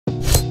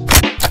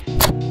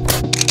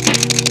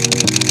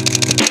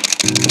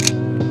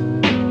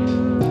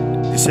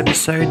This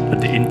episode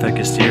of the In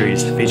Focus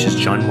series features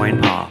John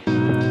Wayne Parr.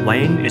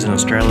 Wayne is an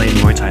Australian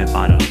Muay Thai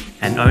fighter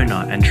and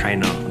owner and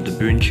trainer of the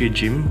Boonchia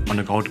Gym on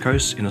the Gold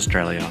Coast in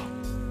Australia.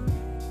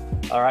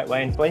 All right,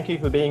 Wayne, thank you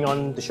for being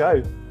on the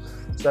show.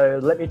 So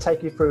let me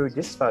take you through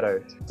this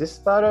photo. This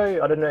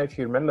photo, I don't know if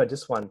you remember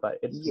this one, but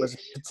it was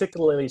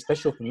particularly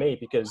special for me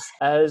because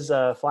as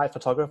a fight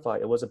photographer,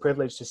 it was a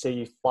privilege to see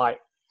you fight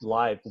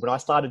live. When I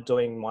started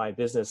doing my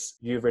business,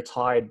 you've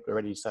retired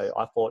already. So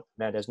I thought,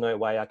 man, there's no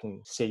way I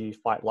can see you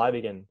fight live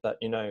again. But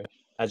you know,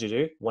 as you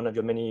do, one of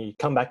your many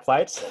comeback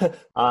fights,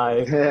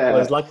 I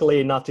was luckily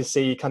enough to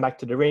see you come back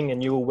to the ring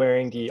and you were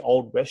wearing the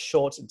old West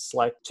shorts. It's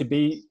like to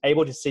be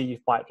able to see you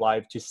fight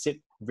live, to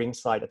sit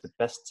ringside at the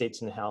best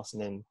seats in the house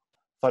and then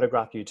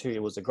photograph you too.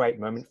 It was a great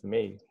moment for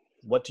me.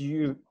 What do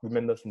you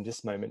remember from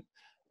this moment?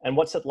 And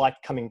what's it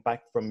like coming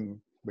back from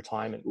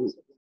retirement?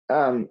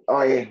 So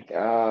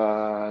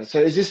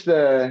is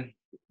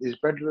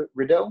Brad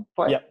Riddell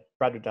fight? Yep,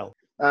 Brad Riddell.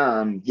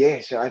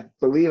 So I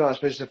believe I was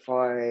supposed to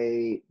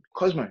fight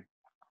Cosmo.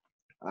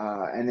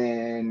 And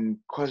then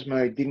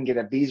Cosmo didn't get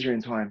a visa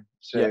in time.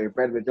 So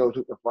Brad Riddell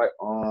took the fight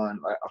on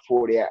like a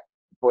 48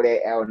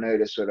 hour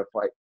notice sort of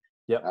fight.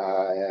 Yep.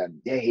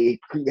 He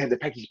had to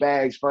pack his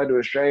bags, fly to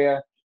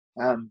Australia,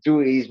 do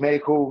his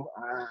medical.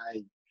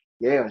 It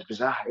was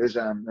bizarre.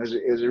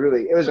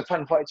 It was a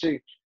fun fight too.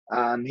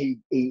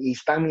 He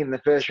stung me in the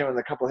first round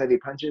with a couple of heavy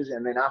punches,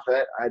 and then after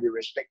that, I had to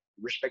respect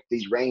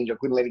his range. I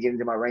couldn't let him get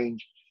into my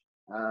range.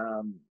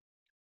 I'm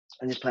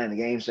just playing the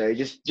game. So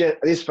just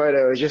this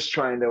photo is just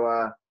trying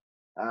to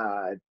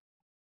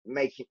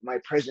make my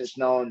presence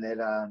known that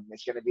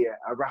it's going to be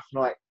a rough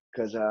night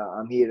because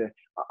I'm here to.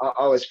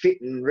 I was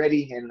fit and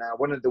ready and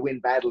wanted to win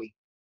badly.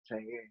 So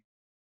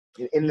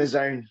yeah, in the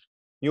zone.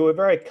 You were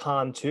very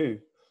calm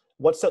too.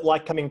 What's it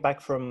like coming back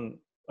from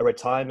a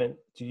retirement?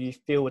 Do you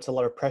feel it's a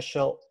lot of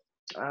pressure?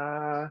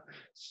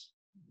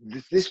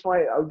 This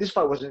fight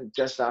wasn't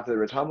just after the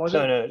retirement, was it?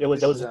 No,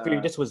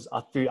 this was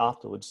a few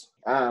afterwards.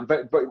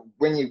 But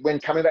when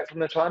coming back from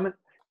retirement,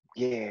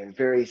 yeah,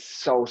 very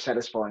soul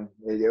satisfying.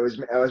 It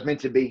was meant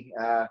to be.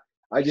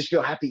 I just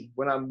feel happy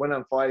when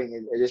I'm fighting.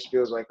 It just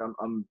feels like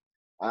I'm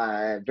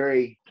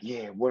very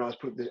what I was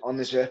put on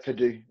this earth to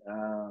do.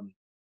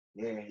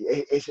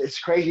 It's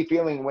crazy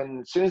feeling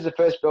when as soon as the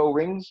first bell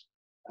rings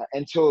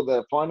until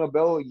the final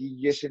bell,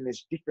 you're just in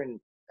this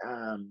different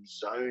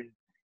zone.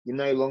 You're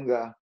no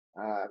longer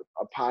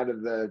a part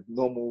of the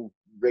normal,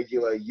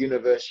 regular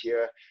universe.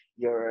 You're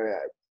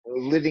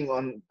living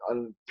on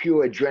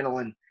pure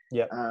adrenaline.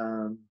 Yeah.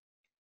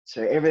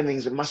 So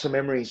everything's a muscle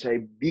memory. So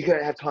you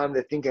gotta have time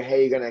to think of how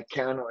you're gonna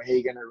counter or how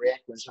you're gonna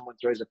react when someone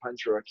throws a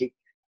punch or a kick.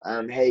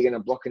 How you're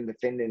gonna block and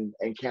defend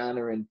and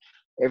counter, and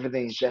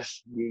everything's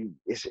just you.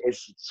 It's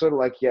sort of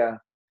like you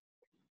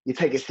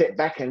take a step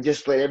back and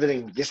just let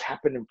everything just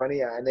happen in front of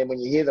you. And then when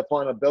you hear the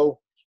final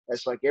bell,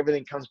 it's like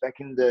everything comes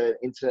back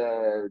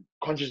into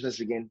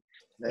consciousness again.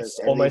 It's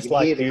and almost you can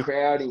like hear the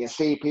crowd and you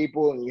see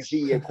people and you see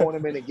your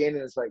cornerman again.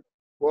 And it's like,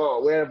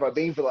 whoa, where have I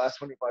been for the last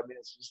 25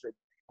 minutes?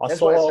 I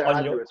saw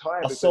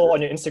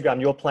on your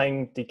Instagram, you're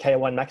playing the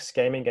K1 Max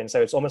game again.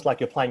 So it's almost like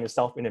you're playing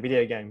yourself in a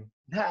video game.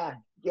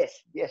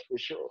 Yes, for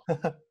sure.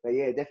 But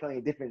yeah,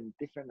 definitely different.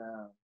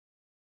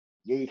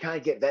 You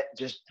can't get that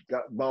just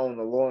mowing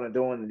the lawn and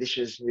doing the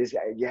dishes.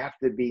 You have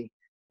to be,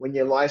 when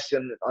your life's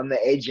on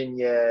the edge and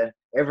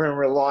everyone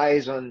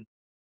relies on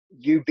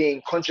you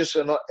being conscious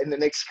or not in the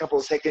next couple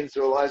of seconds,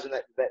 relies on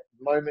that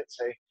moment.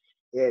 So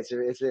yeah,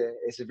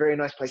 it's a very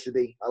nice place to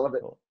be. I love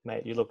it. Oh,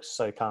 mate, you look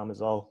so calm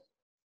as well.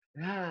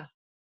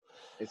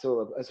 It's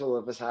all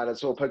of us hard.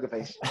 It's all poker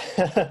face.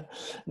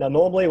 Now,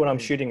 normally when I'm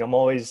shooting, I'm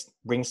always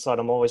ringside.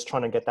 I'm always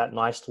trying to get that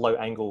nice low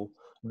angle.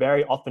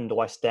 Very often do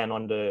I stand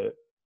on the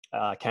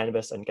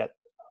canvas and get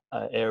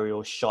an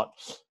aerial shot.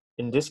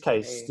 In this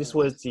case, this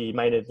was the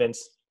main event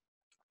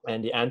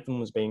and the anthem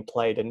was being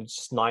played, and it's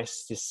just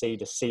nice to see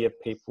the sea of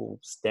people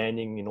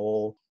standing in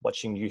awe,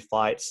 watching you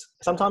fight.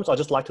 Sometimes I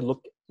just like to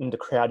look in the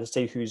crowd to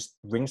see who's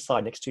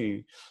ringside next to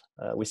you.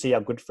 We see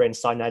our good friend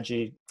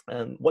Sainaji.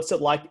 What's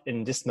it like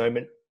in this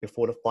moment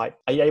before the fight?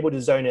 Are you able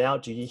to zone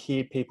out? Do you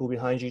hear people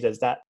behind you? Does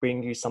that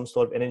bring you some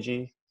sort of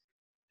energy?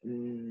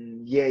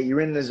 Yeah,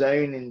 you're in the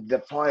zone and the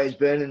fire's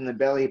burning in the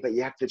belly, but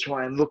you have to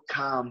try and look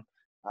calm.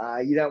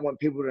 You don't want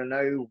people to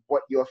know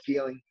what you're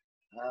feeling.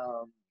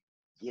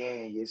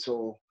 It's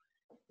all,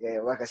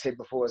 like I said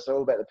before, it's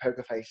all about the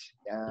poker face.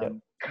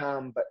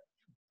 Calm, but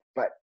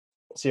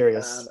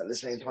serious. at the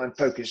same time,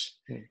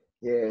 focused.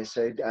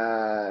 So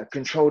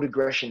controlled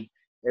aggression.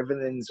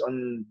 Everything's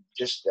on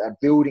just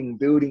building,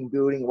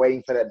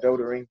 waiting for that bell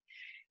to ring.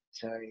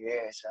 So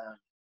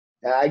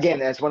again,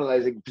 that's one of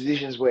those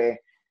positions where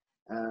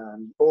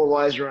all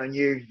eyes are on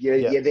you.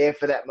 You're there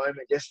for that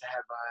moment, just to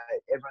have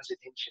everyone's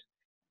attention.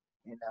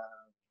 And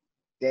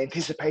the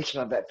anticipation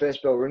of that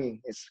first bell ringing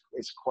is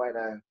quite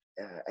a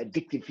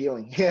addictive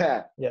feeling.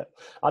 Yeah.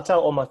 I tell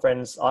all my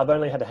friends, I've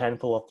only had a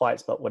handful of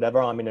fights, but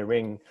whenever I'm in a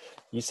ring,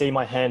 you see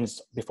my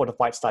hands before the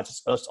fight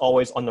starts, it's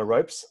always on the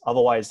ropes.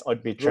 Otherwise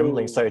I'd be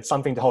trembling. So it's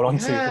something to hold on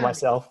to for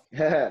myself.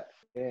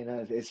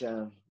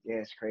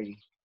 It's crazy.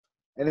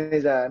 And then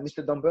there's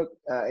Mr. Don Burke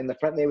in the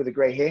front there with the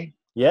grey hair.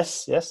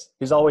 Yes.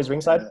 He's always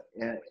ringside.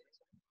 Yeah.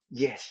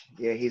 Yes,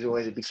 yeah, he's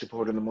always a big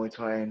supporter of the Muay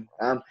Thai,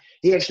 and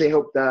he actually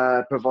helped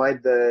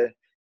provide the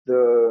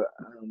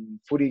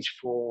footage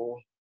for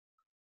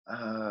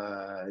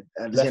the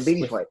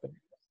Zambides fight.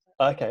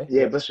 Okay.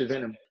 Yeah, Blessed with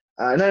Venom.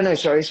 No,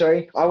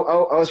 sorry. I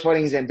was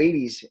fighting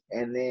Zambides,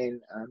 and then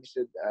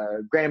Mr.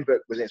 Graham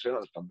Burke was there. Sorry,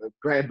 not Tom Burke.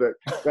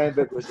 Graham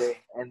Burke was there,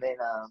 and then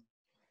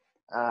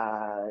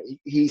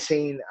he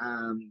seen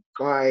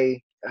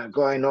Guy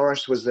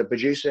Norris was the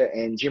producer,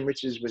 and Jim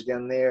Richards was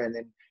down there, and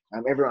then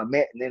everyone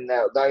met, and then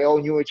they all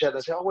knew each other.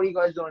 And said, "Oh, what are you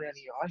guys doing down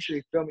here?" I'm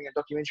actually filming a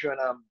documentary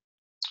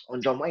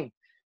on John Wayne.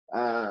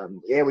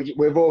 Yeah,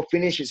 we've all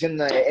finished. It's in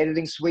the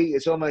editing suite.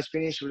 It's almost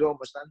finished. It was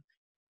almost done.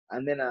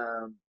 And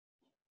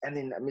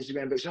then Mr.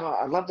 Graham said, "Oh,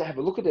 I'd love to have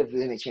a look at it if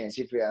there's any chance.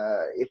 If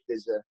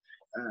there's a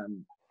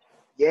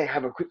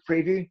have a quick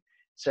preview."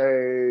 So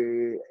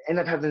end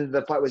up having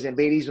the fight with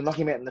Zambides. We'll knock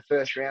him out in the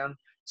first round.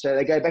 So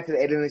they go back to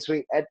the editing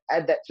suite,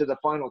 add that to the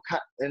final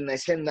cut, and they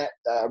send that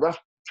rough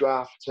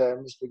draft to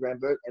Mr. Graham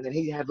Burke, and then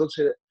he had looked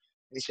at it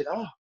and he said,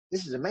 "Oh,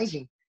 this is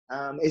amazing.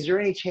 Is there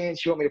any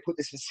chance you want me to put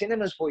this in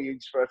cinemas for you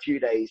for a few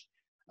days?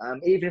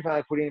 Even if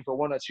I put it in for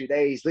 1 or 2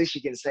 days, at least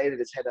you can say that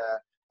it's had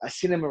a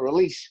cinema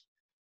release."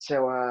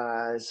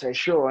 So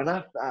sure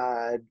enough,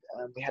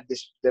 we had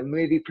the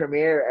movie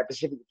premiere at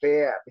Pacific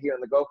Fair up here on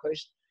the Gold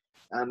Coast.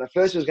 At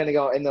first it was going to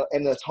go in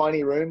the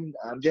tiny room,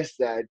 just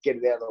to get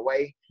it out of the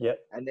way. Yep.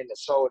 And then it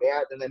sold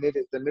out. Then they moved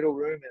it to the middle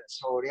room, and it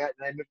sold out.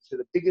 And they moved it to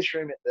the biggest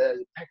room at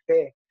the Pac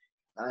Fair.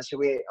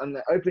 So on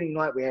the opening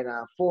night we had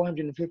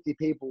 450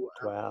 people.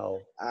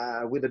 Wow.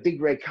 With a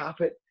big red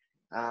carpet.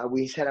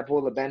 We set up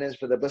all the banners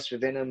for the Blessed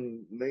with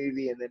Venom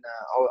movie, and then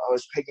I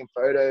was taking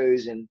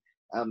photos and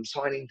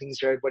signing things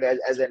for everybody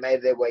as they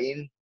made their way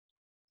in.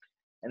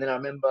 And then I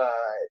remember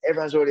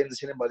everyone's already in the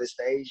cinema by this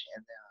stage,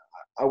 and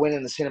I went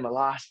in the cinema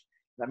last.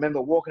 And I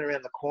remember walking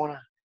around the corner.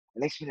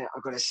 The next minute, I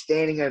got a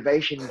standing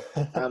ovation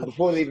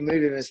before the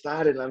movie even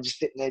started, and I'm just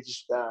sitting there,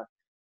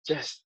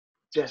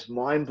 just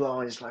mind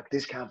blowing. It's like,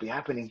 this can't be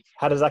happening.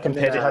 How does that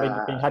compare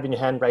to having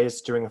your hand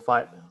raised during a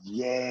fight?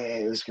 Yeah,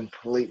 it was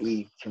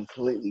completely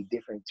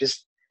different.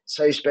 Just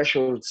so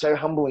special, so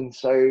humbling,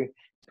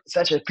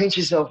 such a pinch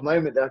yourself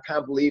moment that I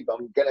can't believe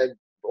I'm gonna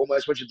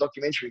almost watch a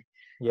documentary.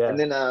 Yeah. And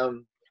then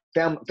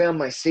found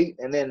my seat,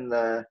 and then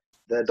the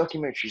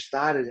documentary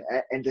started,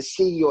 and to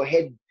see your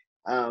head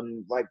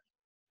like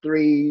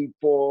 3,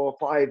 4,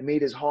 5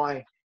 meters high,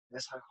 and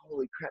it's like,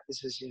 holy crap,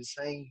 this is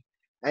insane.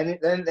 And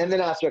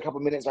then after a couple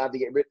of minutes, I had to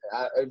get rid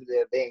over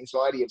the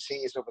anxiety of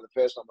seeing yourself for the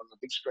first time on the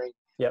big screen.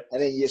 Yep.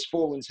 And then you just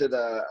fall into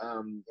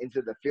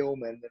the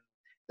film, and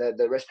then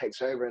the rest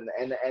takes over, and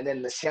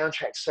then the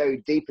soundtrack's so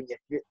deep, and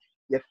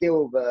you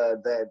feel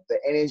the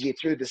energy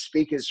through the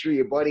speakers, through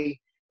your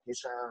body.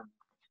 It's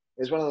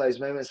one of those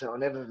moments that I'll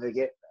never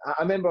forget.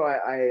 I remember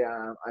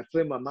I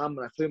flew my mum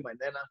and I flew my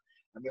nana,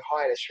 and we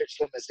hired a stretch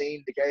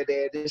limousine to go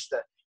there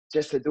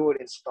just to do it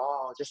in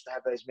style, just to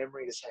have those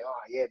memories to say,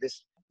 oh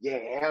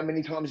yeah, how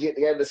many times you get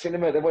to go to the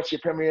cinema to watch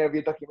your premiere of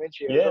your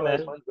documentary? Yeah, man.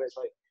 Those ones where it's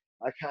like,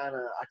 I can't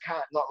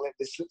not let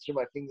this slip through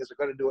my fingers. I've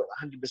got to do it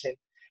 100%.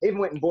 Even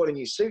went and bought a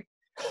new suit.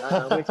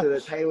 Went to the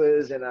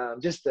tailors, and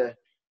just to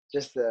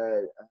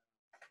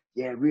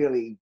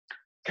really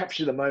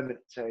capture the moment.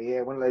 So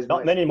yeah, one of those.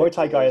 Not many Muay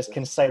Thai guys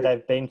can say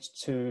they've been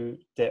to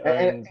their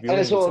own viewing. And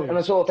it's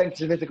all thanks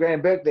to Mr.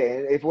 Graham Burke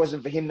there. If it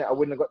wasn't for him, I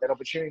wouldn't have got that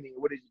opportunity. It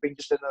would have been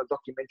just another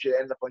documentary that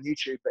ended up on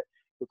YouTube. But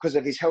because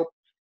of his help,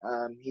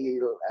 he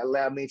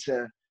allowed me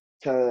to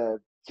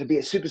be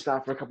a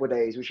superstar for a couple of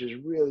days, which was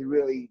really,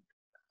 really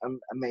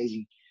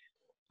amazing.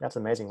 That's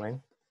amazing,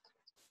 Wayne.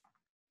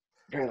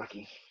 Very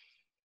lucky.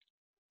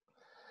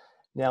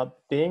 Now,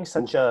 being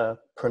such a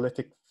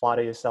prolific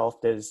fighter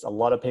yourself, there's a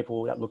lot of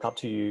people that look up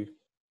to you,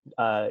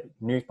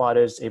 new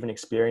fighters, even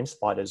experienced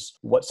fighters.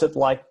 What's it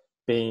like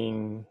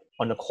being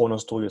on the corner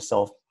stool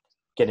yourself,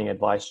 getting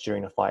advice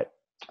during a fight?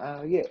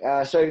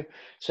 So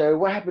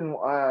what happened,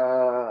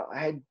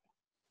 I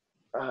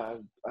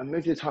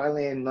moved to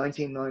Thailand in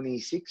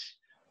 1996,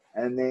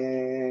 and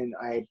then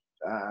I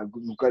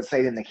got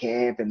stayed in the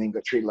camp, and then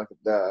got treated like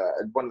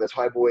one of the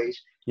Thai boys.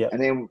 Yeah.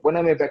 And then when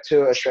I moved back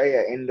to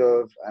Australia, end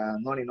of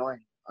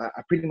 99,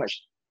 I pretty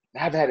much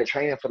haven't had a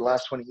trainer for the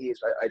last 20 years.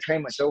 I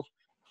train myself.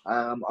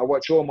 I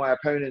watch all my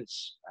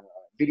opponents'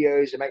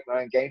 videos and make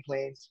my own game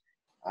plans.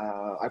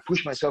 I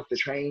push myself to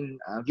train,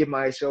 give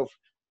myself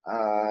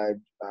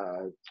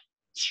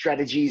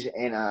strategies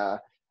and how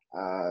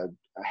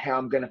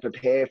I'm going to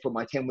prepare for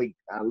my 10-week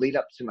lead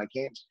up to my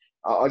camps.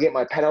 I'll get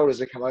my pad holders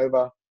to come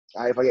over.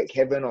 If I get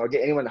Kevin or I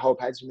get anyone to hold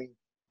pads for me,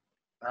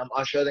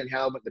 I'll show them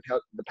how I want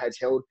the pads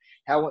held,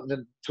 how I want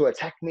them to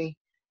attack me,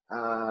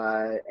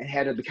 and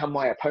how to become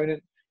my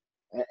opponent.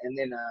 And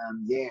then,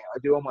 I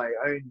do all my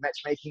own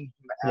matchmaking,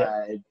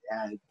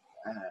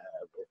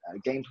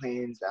 game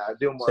plans.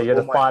 So you're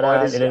the fighter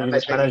and then you're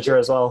the manager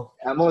as well.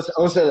 I'm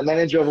also the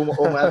manager of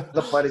all my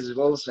other fighters as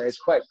well. So it's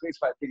quite pretty.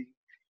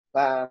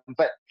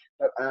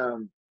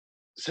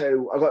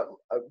 So I got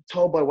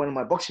told by one of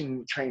my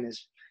boxing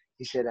trainers.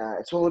 he said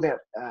it's all about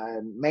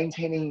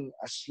maintaining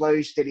a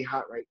slow, steady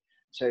heart rate.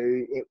 So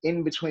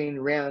in between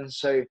rounds,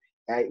 so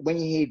when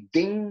you hear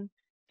ding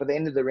for the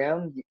end of the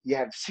round, you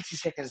have 60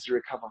 seconds to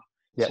recover.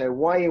 Yep. So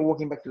while you're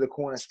walking back to the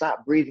corner,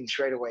 start breathing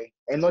straight away,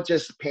 and not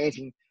just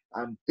panting.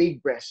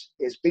 Big breaths,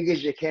 as big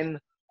as you can.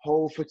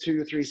 Hold for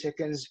 2 or 3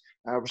 seconds.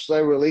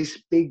 Slow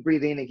release. Big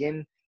breathe in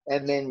again,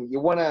 and then you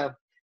want to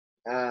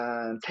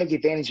take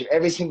advantage of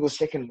every single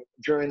second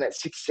during that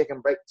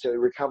 6-second break to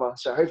recover.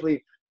 So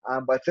hopefully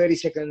by 30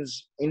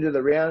 seconds into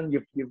the round,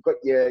 you've got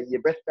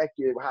your breath back,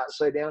 your heart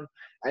slowed down,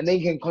 and then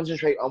you can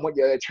concentrate on what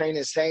your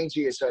trainer's saying to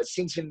you so it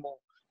sinks in more.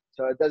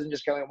 So it doesn't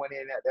just go in one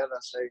ear and out the other.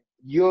 So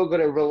you're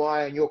going to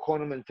rely on your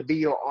cornerman to be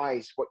your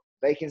eyes. What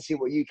they can see,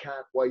 what you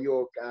can't while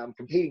you're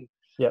competing.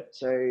 Yep.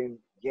 So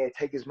yeah,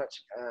 take as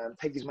much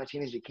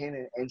in as you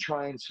can and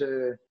trying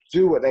to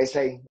do what they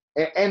say.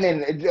 And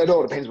then it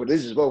all depends what it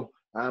is as well.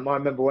 I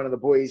remember one of the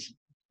boys,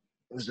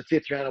 it was the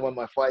 5th round of one of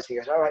my fights. He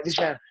goes, all right, this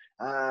round,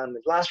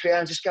 last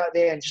round, just go out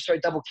there and just throw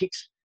double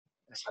kicks.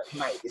 It's like,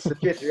 mate, it's the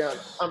 5th round.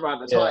 I'm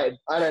rather tired.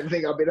 I don't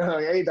think I've been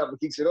throwing any double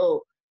kicks at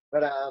all.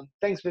 But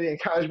thanks for the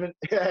encouragement.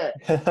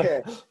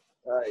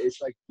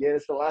 It's like,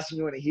 it's the last thing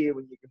you want to hear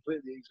when you're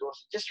completely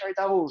exhausted. Just throw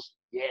doubles.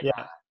 Yeah.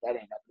 Nah, that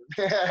ain't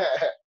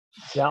happening.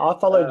 Yeah, I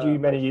followed you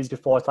many years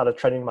before I started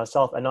training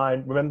myself, and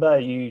I remember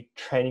you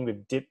training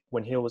with Dip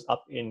when he was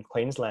up in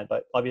Queensland,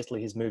 but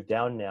obviously he's moved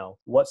down now.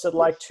 What's it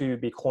like to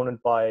be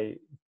cornered by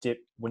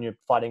Dip when you're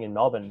fighting in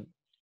Melbourne?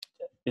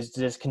 Is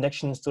this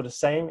connection still the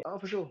same? Oh,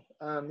 for sure.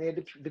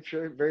 Dip's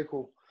very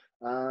cool.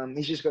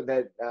 He's just got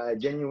that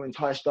genuine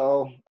Thai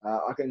style.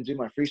 I can do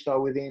my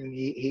freestyle with him.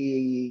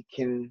 He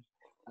can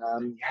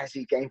has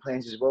his game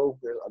plans as well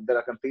that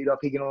I can feed off.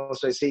 He can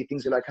also see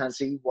things that I can't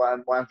see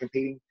while I'm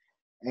competing.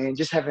 And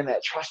just having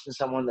that trust in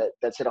someone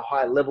that's at a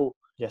higher level,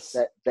 yes,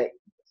 that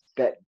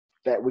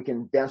we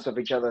can bounce off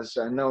each other.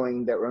 So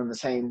knowing that we're on the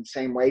same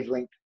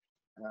wavelength,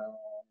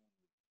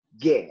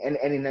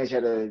 and he knows how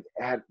the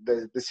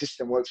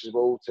system works as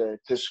well to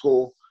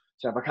score.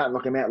 So if I can't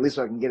knock him out, at least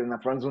I can get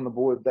enough runs on the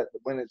board that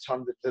when it's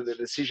time for the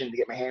decision to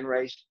get my hand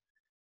raised.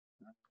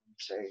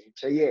 So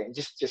yeah,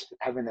 just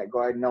having that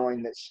guy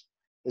knowing that's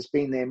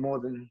been there more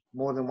than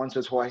once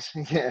or twice.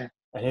 Yeah.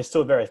 And he's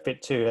still very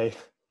fit too, eh?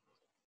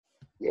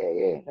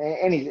 Yeah.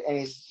 And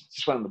he's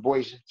just one of the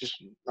boys, just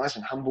nice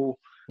and humble.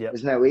 Yep.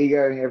 There's no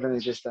ego. Everything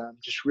is just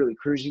really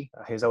cruisy.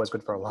 He's always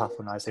good for a laugh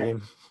when I see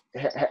him.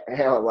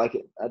 How I like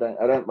it. I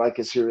don't like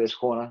a serious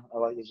corner. I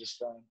like it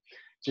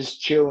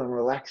just chill and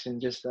relax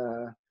and just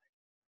have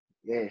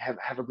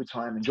a good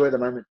time. Enjoy the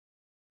moment.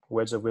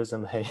 Words of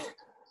wisdom, hey.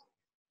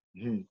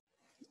 Mm-hmm.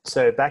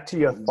 So back to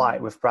your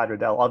fight with Brad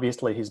Riddell.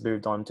 Obviously, he's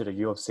moved on to the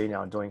UFC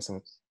now and doing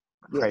some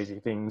crazy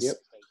things. Yep.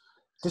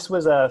 This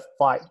was a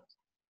fight.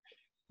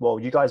 Well,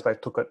 you guys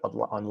both took it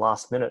on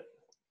last minute.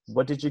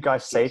 What did you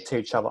guys say to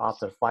each other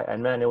after the fight?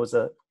 And man, it was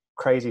a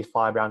crazy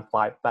 5-round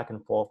fight, back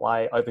and forth.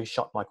 I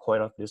overshot my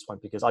quota for this one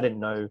because I didn't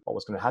know what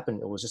was going to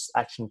happen. It was just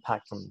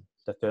action-packed from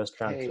the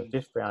 1st round to the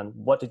 5th round.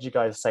 What did you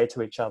guys say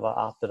to each other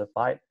after the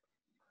fight?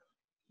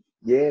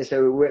 Yeah,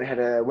 so we went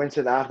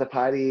to the after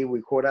party. We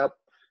caught up.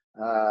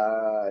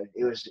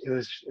 It was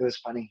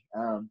funny.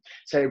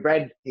 So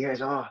Brad, he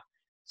goes,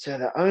 so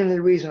the only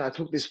reason I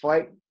took this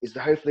fight is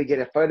to hopefully get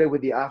a photo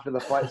with you after the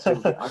fight, so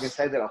I can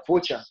say that I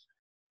fought you.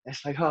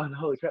 It's like, oh,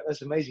 holy crap,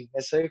 that's amazing.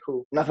 That's so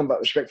cool. Nothing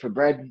but respect for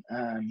Brad.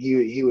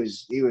 He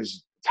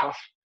was tough.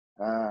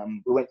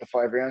 We went to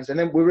 5 rounds, and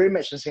then we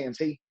rematched on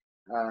CMT.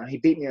 He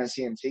beat me on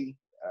CMT.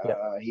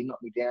 He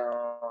knocked me down,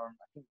 I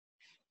think,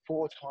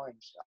 4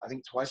 times. I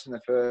think twice in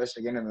the 1st,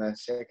 again in the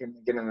 2nd,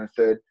 again in the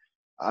 3rd.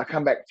 I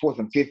come back 4th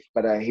and 5th,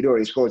 but he'd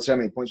already scored so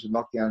many points with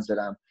knockdowns that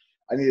I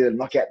needed to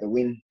knock out the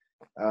win.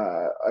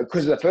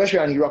 Because the 1st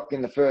round, he rocked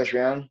in the 1st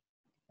round,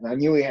 and I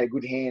knew he had a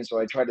good hand, so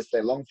I tried to stay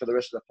long for the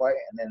rest of the fight.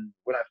 And then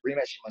when I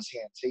rematched him on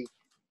CMT,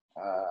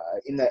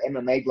 in the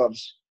MMA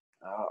gloves,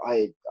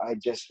 I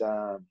just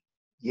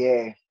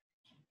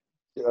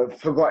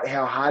forgot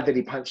how hard that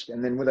he punched.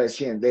 And then with those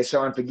CMT, they're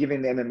so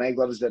unforgiving, the MMA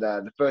gloves, that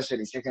the first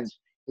 30 seconds,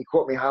 he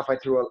caught me halfway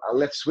through a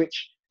left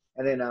switch.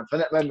 And then from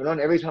that moment on,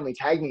 every time he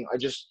tagged me, I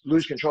just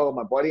lose control of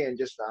my body and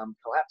just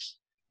collapse.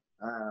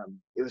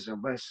 It was the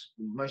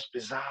most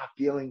bizarre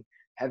feeling,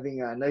 having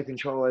no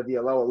control over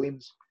your lower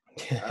limbs.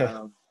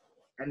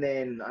 And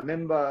then I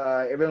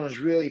remember everyone was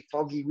really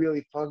foggy.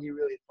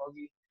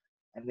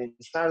 And then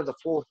the start of the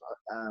 4th,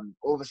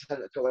 all of a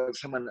sudden it felt like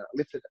someone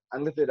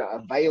unlifted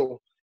a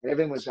veil, and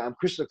everything was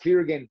crystal clear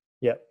again.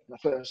 Yeah. And I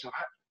thought,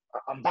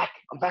 I'm back.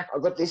 I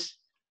got this.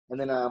 And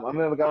then I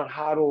remember going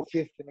hard all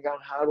 5th, and going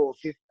hard all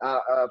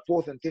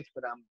 4th and 5th.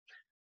 But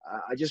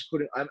I just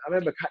couldn't. I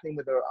remember cutting him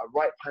with a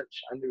right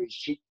punch under his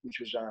cheek, which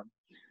was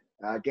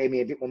gave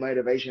me a bit more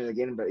motivation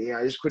again. But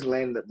I just couldn't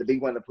land the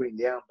big one to put him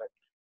down. But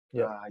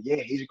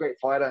he's a great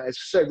fighter.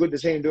 It's so good to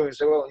see him doing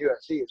so well in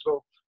UFC as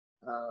well.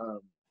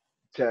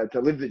 To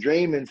live the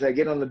dream and to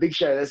get on the big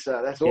show, that's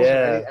awesome.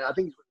 Yeah. And I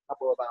think he's got a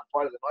couple of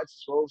Fight of the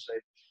Nights as well.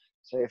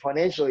 So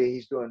financially,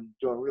 he's doing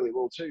really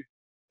well too.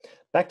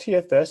 Back to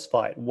your first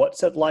fight.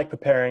 What's it like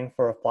preparing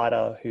for a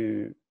fighter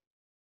who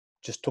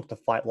just took the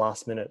fight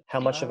last minute? How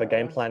much of a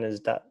game plan is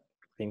that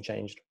being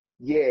changed?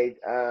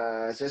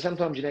 Yeah, so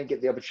sometimes you don't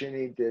get the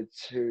opportunity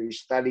to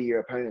study your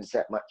opponents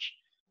that much.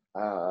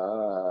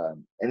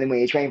 And then when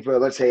you train for,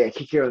 let's say, a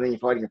kicker, and then you're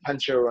fighting a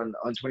puncher on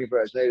 24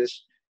 hours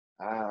notice,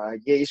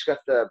 you just got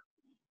to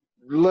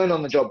learn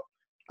on the job.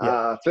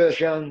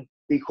 First round,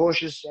 be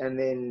cautious, and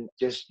then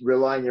just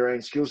rely on your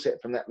own skill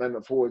set from that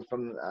moment forward,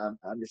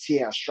 to see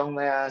how strong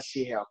they are,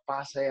 see how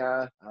fast they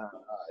are,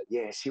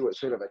 see what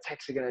sort of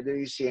attacks they're going to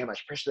do, see how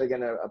much pressure they're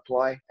going to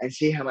apply, and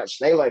see how much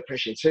they like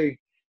pressure too.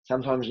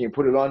 Sometimes when you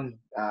put it on,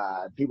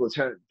 people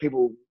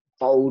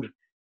fold,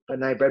 but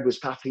no, Brad was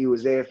tough. He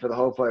was there for the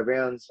whole 5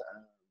 rounds.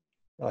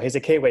 He's a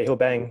Kiwi, he'll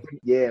bang.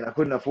 Yeah, and I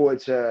couldn't afford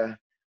to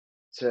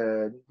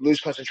lose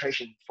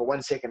concentration for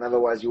 1 second,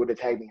 otherwise he would have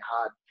tagged me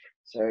hard.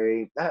 So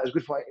that was a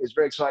good fight. It was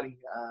very exciting.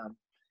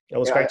 It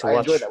was great to watch. I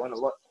enjoyed that one a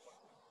lot.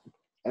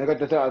 And I got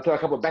to throw a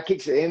couple of back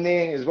kicks in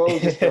there as well,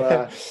 just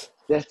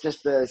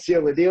to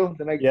seal the deal,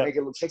 to make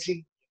it look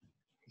sexy.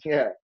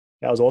 Yeah.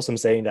 That was awesome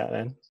seeing that,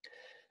 man.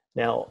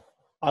 Now,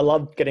 I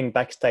love getting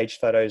backstage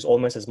photos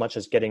almost as much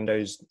as getting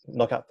those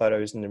knockout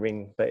photos in the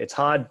ring, but it's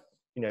hard,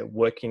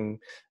 working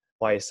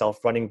by yourself,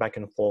 running back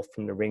and forth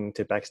from the ring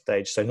to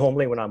backstage. So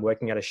normally when I'm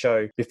working at a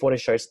show, before the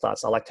show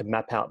starts, I like to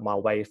map out my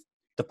way,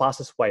 the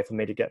fastest way for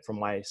me to get from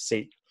my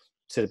seat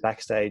to the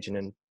backstage and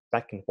then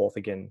back and forth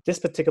again. This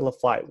particular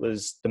fight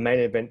was the main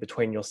event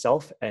between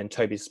yourself and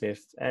Toby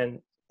Smith.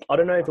 And I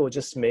don't know if it was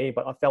just me,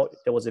 but I felt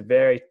there was a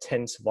very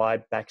tense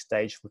vibe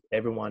backstage with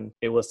everyone.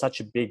 It was such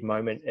a big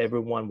moment.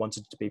 Everyone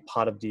wanted to be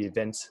part of the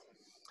event.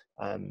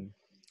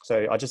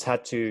 So I just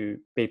had to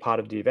be part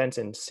of the event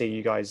and see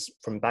you guys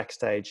from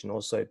backstage and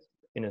also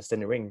in a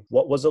center ring.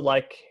 What was it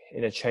like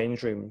in a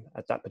change room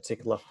at that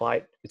particular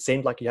fight? It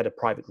seemed like you had a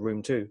private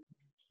room too.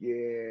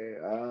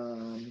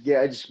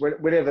 I just,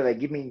 whatever they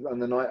give me on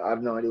the night, I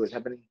have no idea what's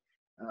happening.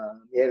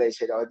 They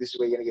said, this is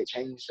where you're going to get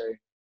changed. So,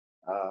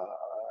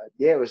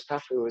 it was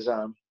tough. It was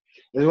one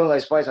of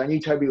those fights. I knew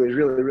Toby was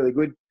really, really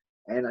good,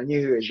 and I knew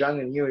he was young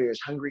and knew he was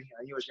hungry.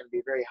 I knew it was going to be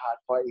a very hard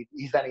fight.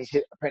 He's done his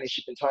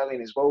apprenticeship in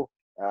Thailand as well.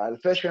 The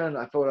first round,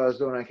 I thought I was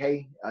doing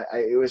okay.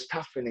 It was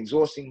tough and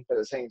exhausting, but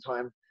at the same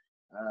time,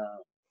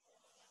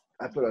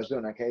 I thought I was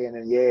doing okay. And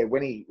then,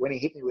 when he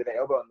hit me with an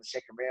elbow in the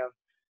second round,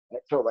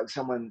 it felt like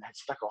someone had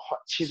stuck a hot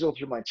chisel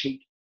through my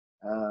cheek.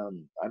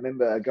 I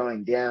remember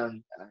going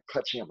down,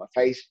 clutching at my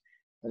face,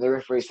 and the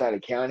referee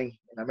started counting.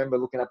 And I remember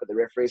looking up at the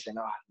referee saying,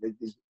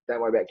 don't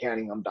worry about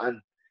counting, I'm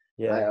done.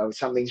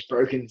 Something's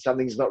broken,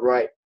 something's not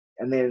right.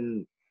 And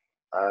then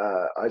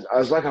I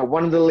was like, I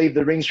wanted to leave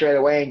the ring straight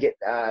away and get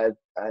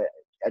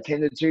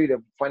attended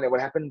to find out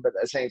what happened. But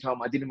at the same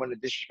time, I didn't want to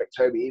disrespect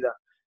Toby either.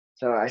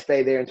 So I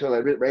stayed there until I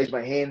raised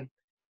my hand.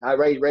 I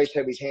raised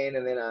Toby's hand,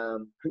 and then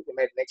quickly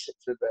made an exit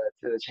to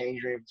the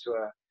change room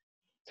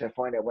to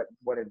find out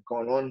what had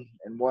gone on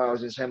and why I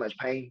was in so much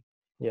pain.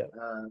 I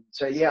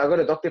got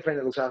a doctor friend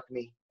that looks after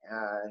me.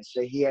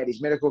 So he had his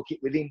medical kit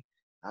with him.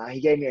 He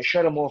gave me a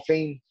shot of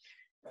morphine,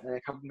 and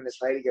a couple of minutes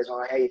later he goes,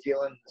 how you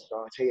feeling? So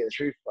I'll tell you the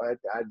truth, I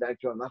don't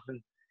feel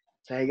nothing.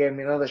 So he gave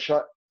me another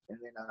shot, and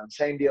then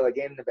same deal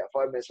again. About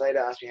 5 minutes later,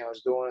 asked me how I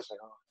was doing. It's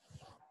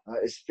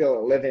like, it's still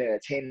 11 out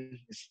of 10.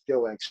 It's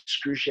still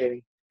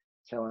excruciating.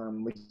 So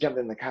we jumped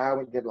in the car,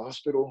 went to the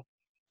hospital,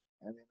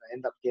 and then I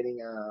ended up getting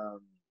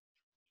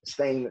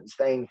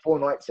staying 4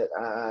 nights at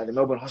the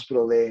Melbourne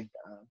hospital there.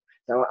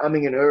 They were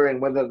umming and erring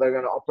whether they're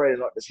going to operate or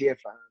not to see if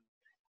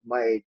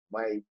my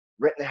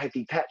retina had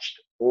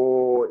detached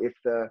or if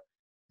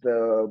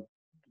the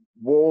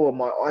wall of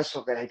my eye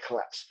socket had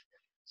collapsed.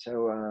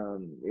 So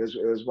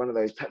it was one of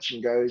those touch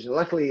and goes. And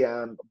luckily,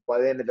 by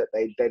the end of it,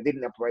 they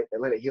didn't operate. They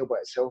let it heal by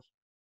itself.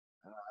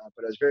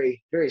 But it was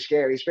very, very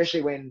scary,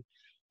 especially when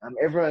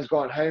everyone's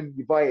gone home.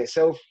 You're by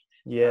yourself.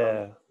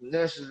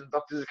 Nurses and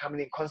doctors are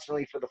coming in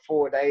constantly for the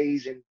 4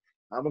 days, and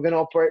we're going to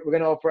operate. We're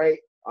going to operate.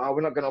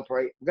 We're not going to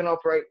operate. We're going to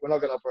operate. We're not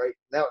going to operate.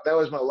 That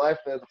was my life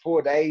for the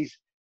 4 days.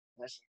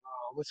 And I was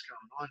like, what's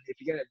going on? If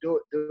you're going to do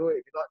it, do it.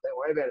 If you're not, don't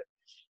worry about it.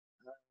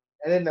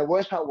 And then the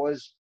worst part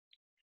was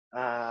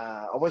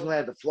I wasn't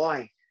allowed to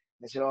fly.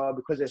 They said,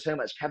 because there's so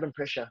much cabin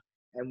pressure,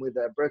 and with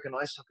a broken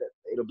eye socket,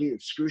 it'll be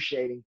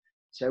excruciating.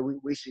 So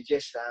we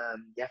suggest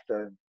you have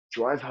to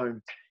drive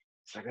home.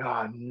 It's like,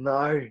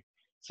 no.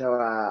 So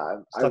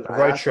it's like a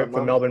road trip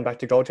from Melbourne back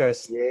to Gold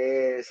Coast.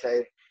 Yeah.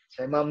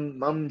 So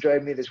mum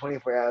drove me the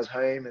 24 hours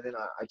home, and then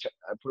I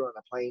put her on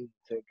a plane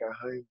to go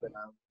home. But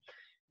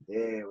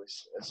it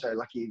was so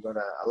lucky you got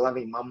a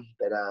loving mum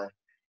that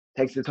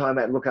takes the time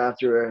out to look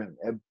after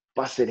a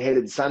busted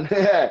headed son.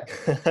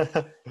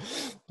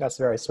 That's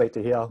very sweet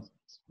to hear.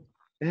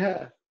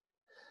 Yeah.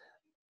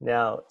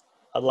 Now,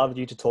 I'd love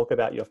you to talk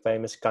about your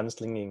famous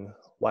gunslinging,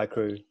 Wai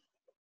Khru.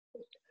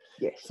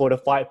 Yes. For the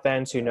fight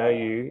fans who know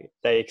you,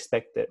 they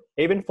expect it.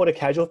 Even for the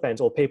casual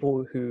fans or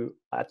people who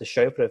are at the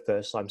show for the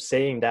first time,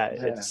 seeing that,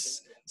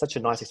 it's such a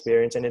nice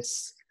experience, and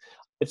it's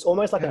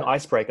almost like an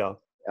icebreaker.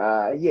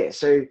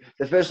 So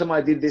the first time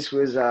I did this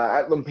was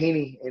at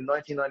Lumpini in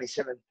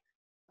 1997.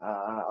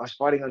 I was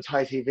fighting on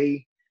Thai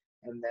TV,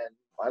 and then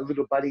my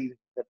little buddy,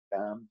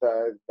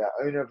 the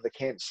owner of the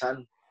camp's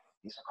son,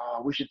 he's like,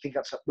 oh, we should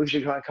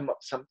try and come up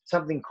with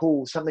something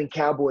cool, something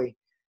cowboy.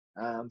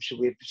 Should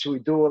we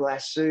do a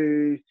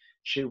lasso?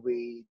 Should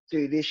we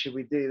do this? Should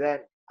we do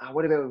that?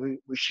 What about we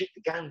shoot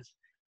the guns?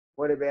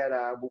 What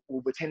about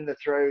we'll pretend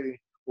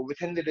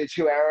to do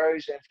 2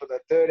 arrows, and for the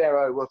third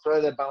arrow we'll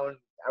throw the bow and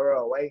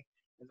arrow away,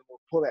 and then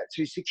we'll pull out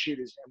 2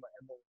 6-shooters, and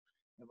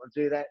we'll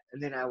do that,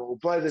 and then we'll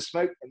blow the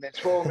smoke and then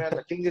twirl around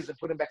the fingers and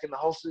put them back in the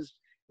holsters.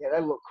 Yeah,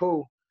 that'll look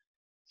cool.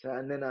 So,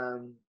 and then I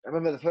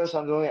remember the first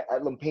time doing it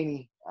at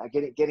Lumpini,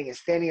 getting a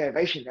standing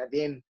ovation at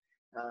the end.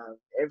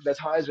 The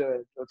Thais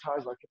were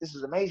like, this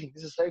is amazing,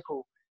 this is so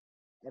cool.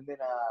 And then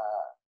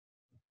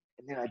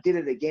I did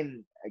it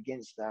again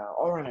against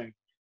Orono,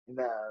 and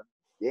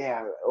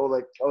all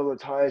the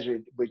Thais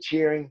were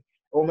cheering,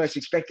 almost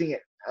expecting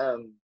it.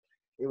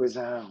 It was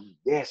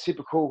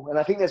super cool, and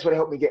I think that's what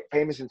helped me get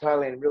famous in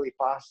Thailand really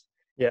fast.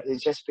 Yeah,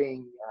 it's just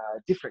being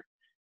different,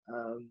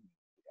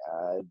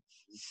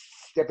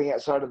 stepping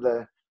outside of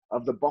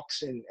the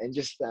box and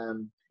just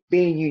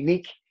being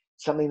unique,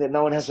 something that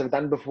no one has ever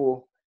done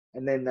before.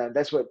 And then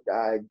that's what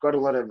got a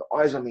lot of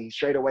eyes on me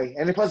straight away.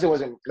 And plus, there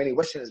wasn't many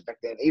Westerners back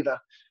then either.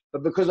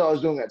 But because I was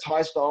doing it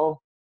Thai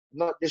style,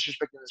 not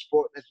disrespecting the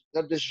sport,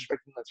 not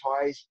disrespecting the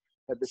Thais,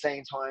 but at the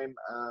same time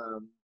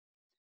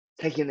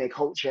taking their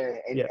culture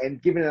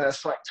and giving it a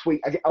slight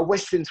tweak, a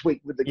Western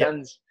tweak with the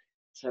guns.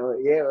 So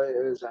yeah,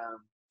 it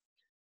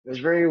was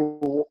very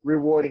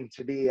rewarding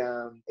to be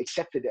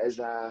accepted as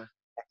an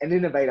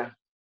innovator.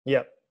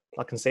 Yep,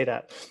 I can see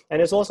that. And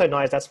it's also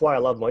nice. That's why I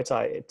love Muay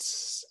Thai.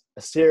 It's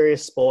a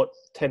serious sport,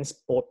 tense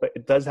sport, but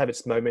it does have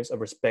its moments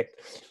of respect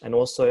and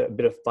also a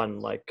bit of fun.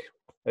 Like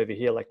over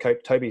here, like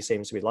Toby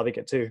seems to be loving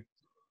it too.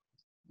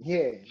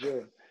 Yeah,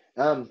 sure.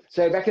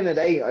 So back in the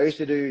day, I used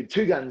to do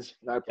 2 guns,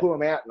 and I'd pull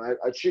them out, and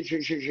I'd shoot.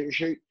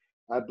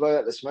 I'd blow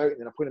out the smoke, and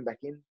then I put them back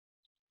in.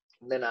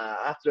 And then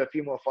after a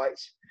few more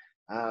fights,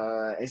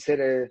 instead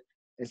of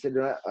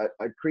that,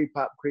 I'd creep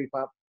up,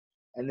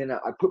 and then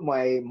I put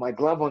my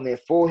glove on their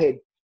forehead,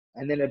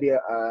 and then it'd be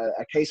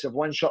a case of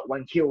 1 shot,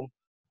 1 kill.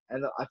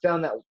 And I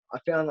found that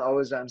I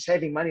was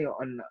saving money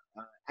on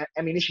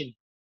ammunition.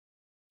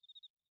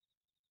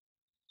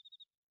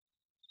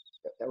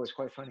 That was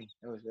quite funny.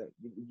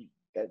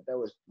 That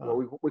was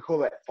what we call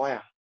that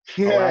fire.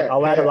 Yeah.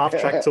 I'll add a laugh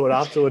track to it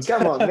afterwards.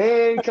 Come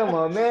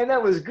on, man.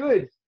 That was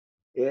good.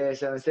 Yeah,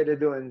 so instead of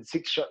doing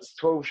 6 shots,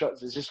 12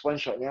 shots, it's just 1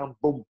 shot now.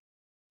 Boom.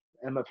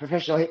 I'm a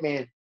professional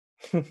hitman.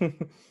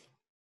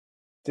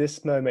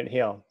 This moment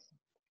here.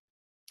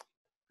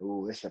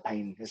 Oh, that's the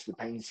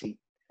pain seat.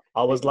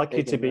 I was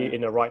lucky to be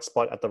in the right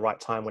spot at the right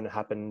time when it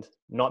happened.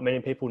 Not many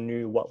people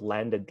knew what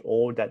landed.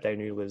 All that they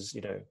knew was,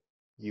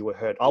 you were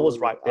hurt. I was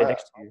right there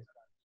next to you.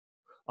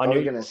 I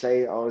was going to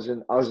say I was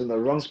in the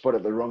wrong spot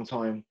at the wrong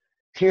time.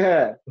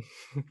 Yeah.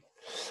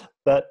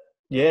 But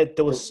yeah,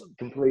 there was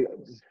complete.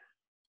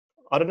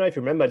 I don't know if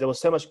you remember, there was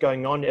so much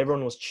going on.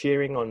 Everyone was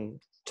cheering on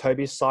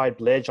Toby's side.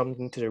 Blair jumped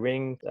into the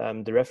ring.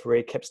 The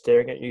referee kept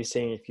staring at you,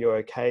 seeing if you're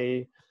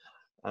okay.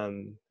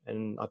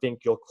 And I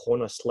think your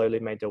corner slowly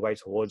made their way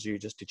towards you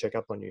just to check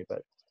up on you.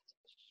 But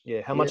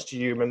yeah, how much do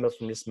you remember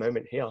from this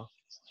moment here?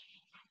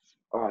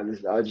 Oh,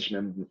 I just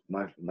remember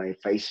my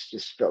face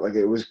just felt like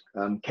it was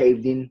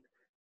caved in,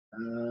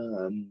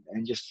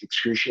 and just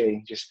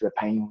excruciating. Just the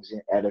pain was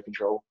out of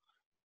control.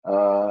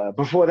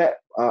 Before that,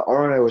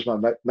 Orono was my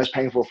most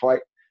painful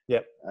fight.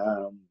 Yep.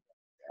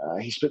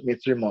 He split me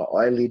through my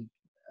eyelid,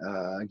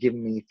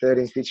 giving me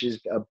 13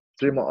 stitches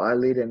through my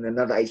eyelid and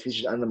another 8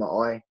 stitches under my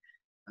eye.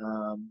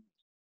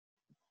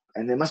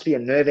 And there must be a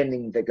nerve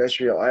ending that goes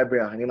through your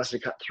eyebrow, and he must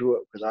have cut through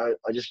it, because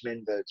I just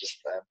remember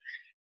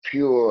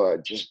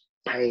pure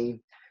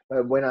pain.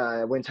 But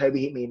when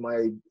Toby hit me,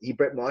 he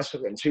broke my eye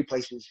socket in 2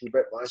 places. He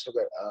broke my eye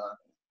socket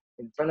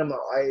in front of my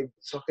eye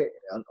socket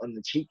on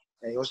the cheek,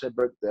 and he also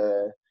broke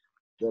the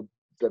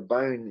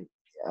bone,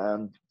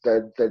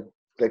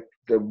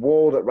 the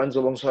wall that runs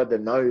alongside the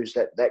nose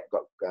that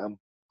got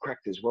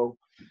cracked as well.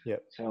 Yeah.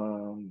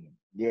 So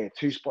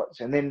 2 spots,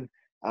 and then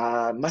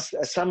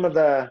some of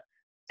the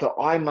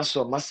eye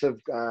muscle must have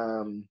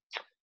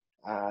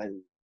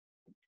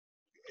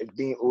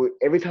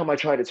every time I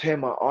tried to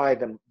turn my eye,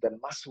 the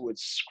muscle would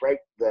scrape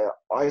the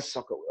eye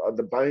socket or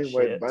the bone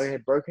where the bone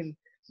had broken,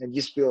 and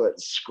just feel it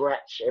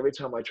scratch every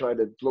time I tried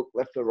to look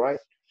left or right.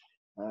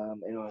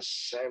 And it was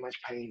so much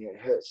pain. It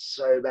hurt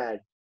so bad.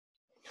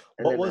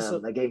 And what then was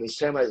it? They gave me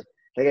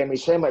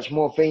so much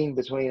morphine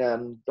between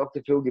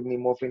Dr. Phil giving me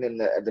morphine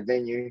at the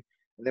venue,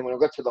 and then when I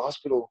got to the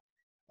hospital,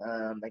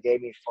 they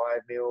gave me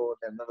 5 mil,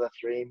 then another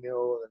 3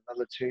 mil,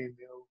 another 2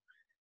 mil,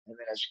 and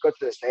then I just got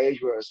to the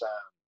stage where it was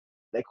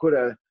they could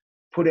have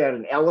put out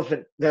an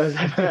elephant. There was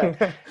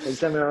and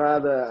something or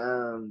other.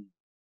 And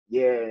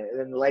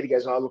then the lady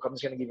goes, "Oh, look, I'm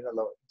just going to give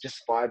you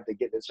just 5 to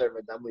get this over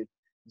and done with."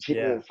 And she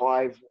hit me with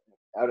 5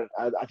 out of.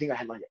 I think I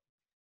had like,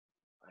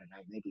 I don't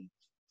know, maybe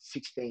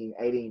 16,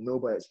 18 mil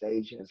by that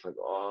stage, and it's like,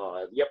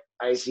 oh, yep,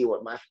 I see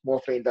what my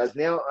morphine does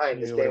now. I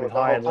understand what the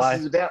whole fuss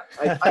is about.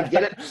 I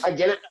get it. I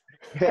get it.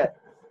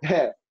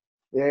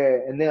 Yeah.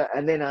 And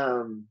then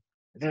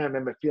And then I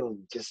remember feeling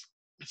just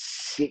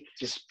sick,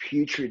 just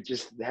putrid,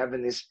 just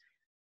having this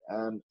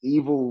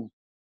evil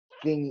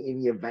thing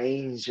in your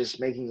veins, just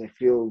making you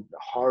feel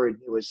horrid.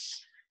 It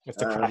was It's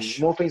the crash.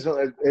 morphine's not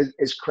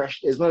as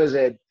crashed. It's not as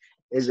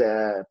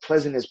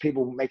pleasant as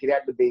people make it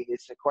out to be.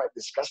 It's quite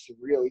disgusting,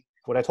 really.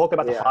 Well, they talk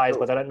about the highs,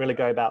 but they don't really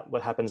go about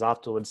what happens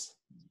afterwards.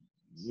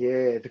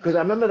 Yeah, because I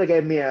remember they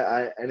gave me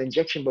an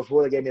injection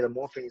before they gave me the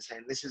morphine,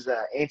 saying this is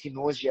an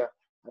anti-nausea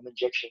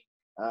injection.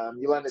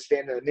 You'll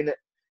understand in a minute.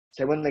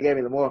 So when they gave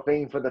me the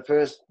morphine for the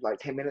first like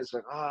 10 minutes,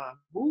 like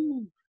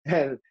woo,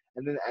 and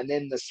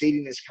then the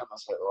seediness come. I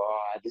was like,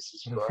 oh, this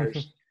is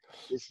gross.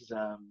 This is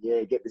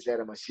get this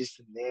out of my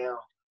system now.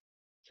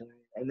 So,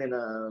 and then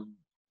I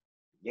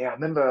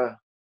remember,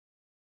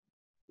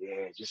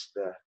 just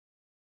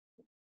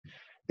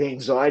the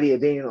anxiety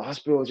of being in the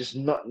hospital, just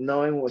not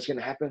knowing what was going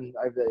to happen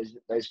over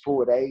those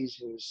 4 days.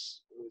 It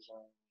was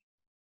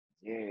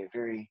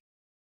very,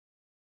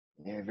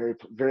 very,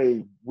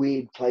 very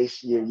weird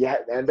place. Yeah.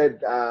 And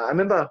I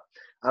remember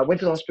I went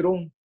to the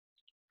hospital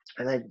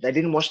and they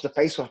didn't wash the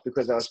face off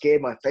because they were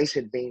scared my face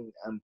had been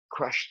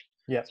crushed.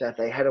 Yeah. So if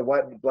they had a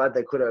white blood,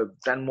 they could have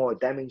done more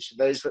damage. So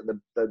they just let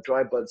the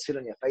dry blood sit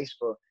on your face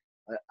for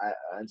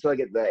until I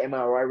get the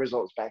MRI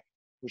results back,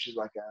 which is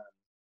like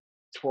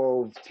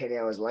 10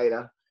 hours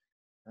later.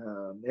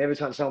 And every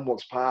time someone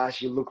walks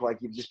past, you look like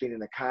you've just been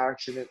in a car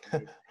accident.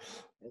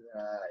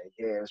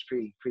 It was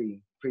pretty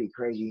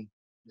crazy.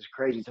 It was a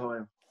crazy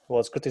time. Well,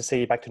 it's good to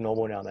see you back to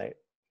normal now, mate.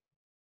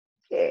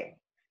 Yeah,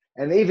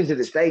 and even to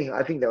this day,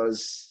 I think that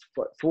was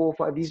 4 or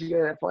 5 years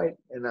ago, that fight,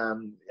 and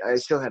I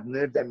still have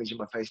nerve damage in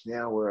my face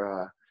now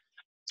where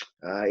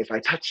if I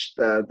touch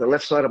the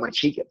left side of my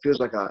cheek, it feels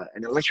like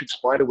an electric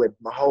spider web.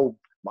 My whole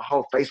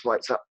face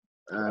lights up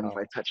if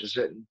I touch a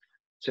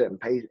certain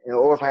pace,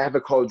 or if I have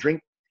a cold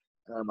drink,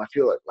 I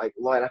feel it like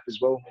light up as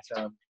well. It's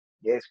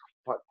it's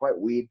quite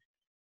weird,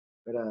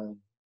 but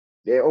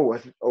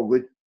all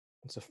good.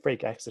 It's a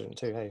freak accident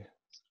too, hey?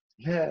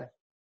 Yeah.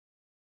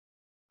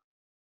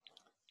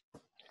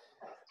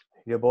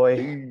 Your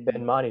boy,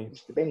 Ben Marty.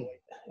 Mr. Benny.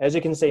 As you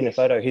can see in the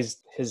photo,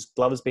 his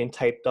glove has been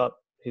taped up.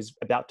 He's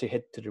about to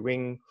head to the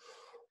ring.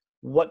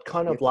 What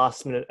kind of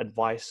last minute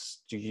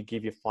advice do you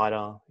give your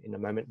fighter in a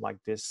moment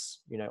like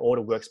this? You know, all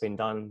the work's been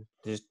done,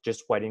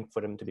 just waiting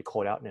for them to be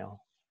called out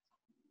now.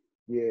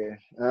 Yeah,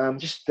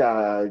 just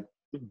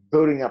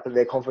building up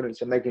their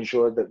confidence and making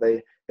sure that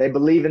they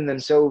believe in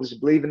themselves,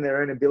 believe in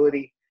their own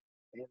ability,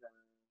 and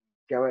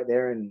go out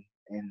there and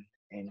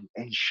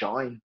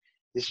shine.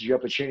 This is your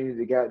opportunity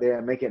to go out there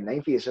and make a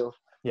name for yourself.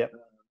 Yep.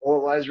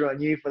 All eyes are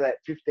on you for that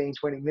 15,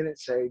 20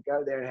 minutes, so go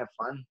out there and have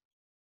fun.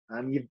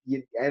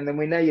 And then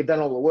we know you've done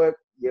all the work.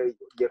 You're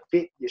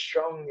fit, you're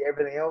strong,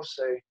 everything else.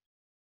 So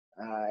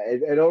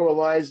it all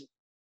relies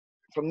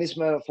from this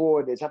moment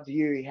forward. It's up to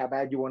you how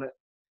bad you want it.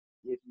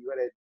 You got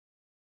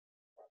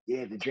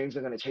to, the dream's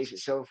not going to chase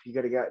itself. You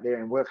got to go out there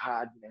and work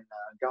hard and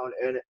go and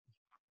earn it.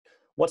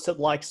 What's it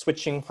like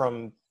switching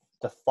from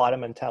the fighter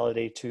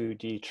mentality to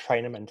the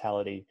trainer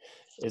mentality?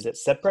 Is it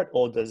separate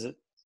or does it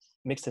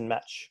mix and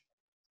match?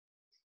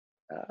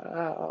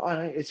 I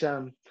know it's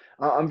I'm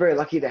very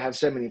lucky to have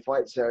so many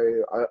fights.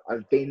 So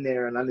I've been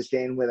there and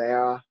understand where they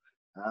are.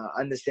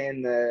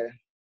 Understand the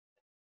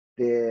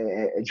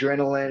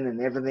adrenaline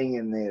and everything,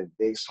 and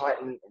the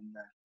excitement and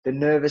the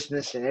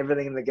nervousness and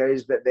everything that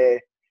goes that they're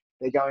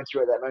going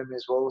through at that moment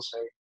as well. So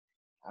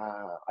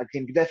I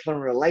can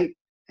definitely relate,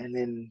 and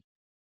then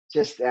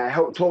just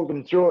help talk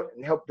them through it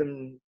and help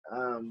them.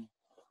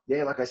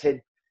 Like I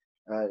said,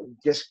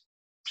 just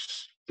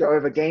go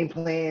over game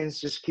plans.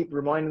 Just keep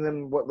reminding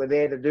them what we're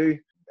there to do.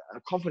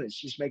 Confidence,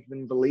 just make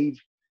them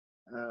believe,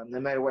 no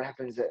matter what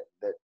happens,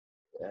 that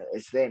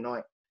it's their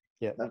night.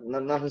 Yeah,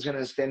 nothing's going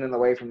to stand in the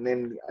way from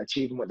them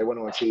achieving what they want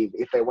to achieve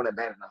if they want it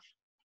bad enough.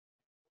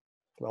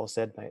 Well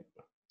said, mate.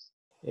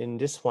 In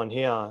this one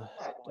here,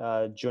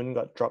 Jun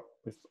got dropped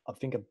with, I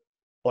think, a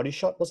body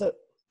shot, was it?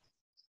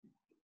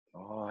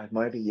 Oh,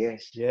 maybe,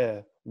 yes.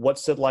 Yeah.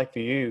 What's it like for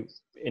you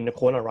in the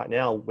corner right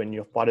now when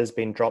your fighter's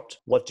been dropped?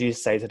 What do you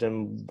say to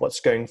them? What's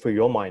going through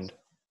your mind?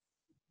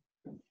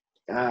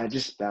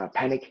 Just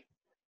panic.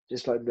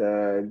 Just like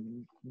the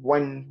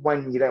one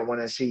you don't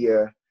want to see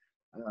your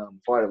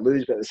fighter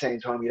lose, but at the same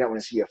time, you don't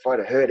want to see your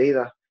fighter hurt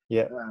either.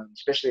 Yeah.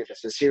 Especially if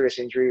it's a serious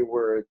injury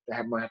where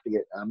they might have to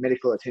get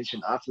medical attention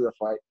after the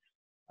fight.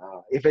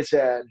 If it's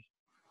a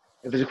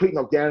quick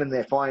knockdown and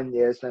they're fine,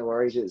 it's no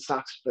worries. It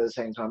sucks, but at the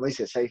same time, at least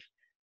they're safe.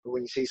 But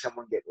when you see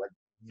someone get like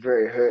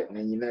very hurt and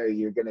then you know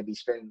you're going to be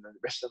spending the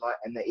rest of the night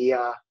in the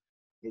ER,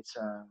 it's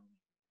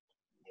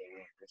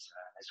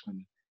that's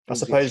when. I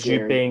suppose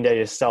you being there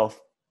yourself,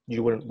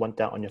 you wouldn't want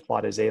that on your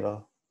fighters either.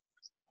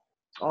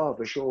 Oh,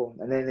 for sure.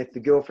 And then if the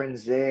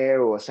girlfriend's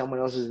there or someone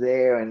else is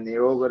there and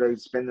they're all got to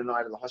spend the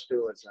night in the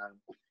hospital,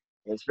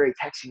 it's very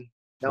taxing.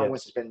 No one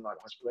wants to spend the night in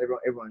the hospital.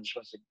 Everyone just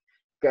wants to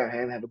go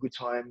home, have a good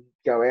time,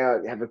 go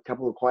out, have a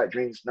couple of quiet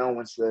drinks. No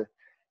one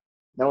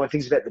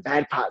thinks about the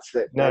bad parts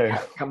that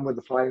come with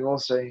the fighting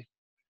also.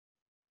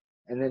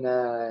 And then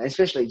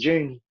especially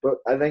June, but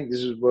I think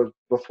this was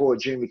before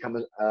June become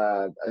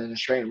an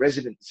Australian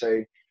resident.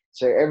 So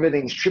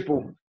everything's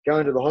triple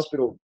going to the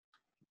hospital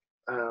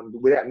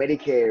without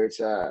Medicare. It's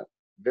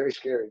very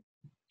scary.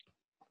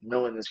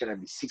 Knowing there's going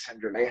to be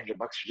 $600, $800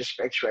 just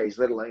for X-rays,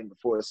 let alone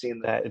before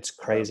seeing it's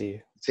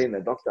crazy. Seeing the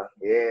doctor.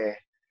 Yeah.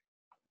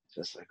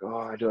 So it's like,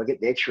 oh, do I get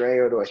the X-ray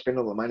or do I spend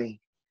all the money?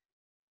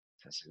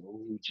 So I said,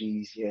 oh,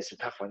 geez, yeah, it's a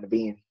tough one to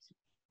be in.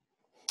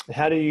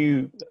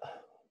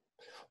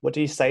 What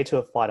do you say to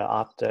a fighter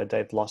after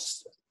they've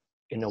lost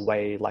in a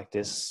way like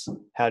this?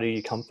 How do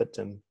you comfort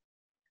them?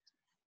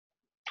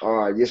 Oh,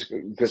 I just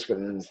got to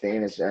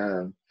understand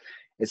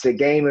it's a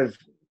game of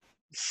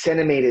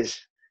centimeters.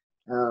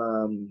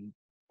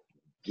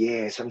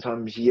 Yeah,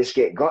 sometimes you just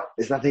get got.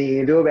 There's nothing you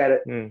can do about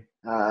it.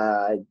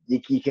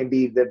 You can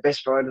be the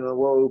best fighter in the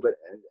world, but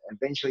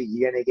eventually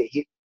you're going to get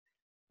hit.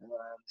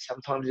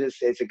 Sometimes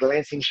it's a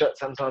glancing shot.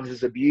 Sometimes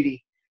it's a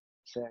beauty.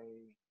 So,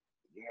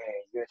 yeah,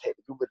 you got to take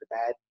the good with the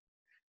bad.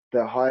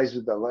 The highs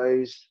with the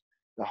lows.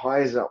 The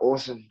highs are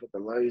awesome, but the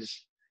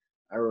lows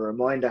are a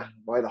reminder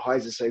why the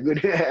highs are so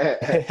good.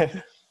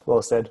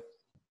 Well said.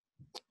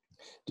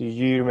 Do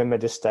you remember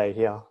this day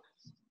here?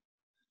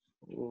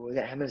 Oh,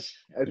 that Hammers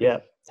opening. Yeah,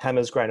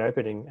 Hammers grand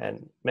opening.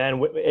 And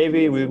man,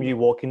 every room you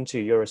walk into,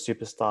 you're a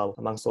superstar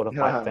amongst all the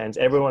fight fans.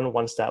 Everyone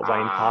wants that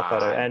Wayne Parr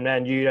photo. And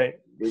man, you don't.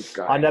 This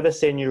guy. I've never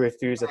seen you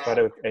refuse a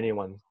photo with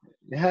anyone.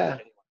 Yeah.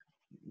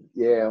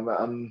 Yeah.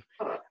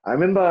 I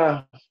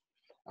remember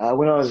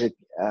when I was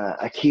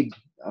a kid,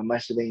 I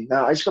must have been.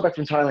 No, I just got back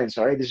from Thailand.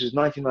 Sorry, this was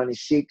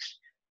 1996.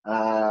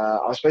 I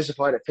was supposed to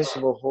fight at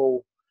Festival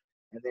Hall,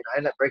 and then I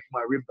ended up breaking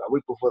my rib a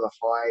week before the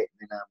fight.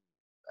 And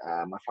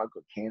then my fight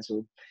got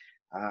cancelled.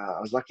 I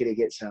was lucky to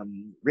get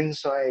some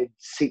ringside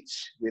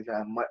seats with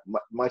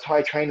my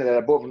Thai trainer that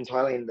I bought from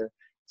Thailand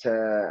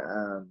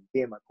to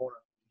be in my corner.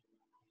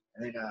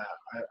 And then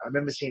I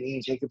remember seeing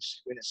Ian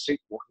Jacobs in a suit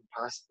walking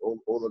past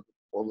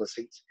all the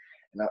seats,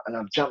 and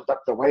I jumped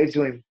up to wave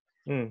to him.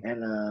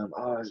 And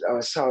I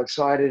was so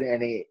excited,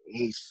 and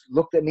he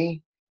looked at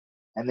me,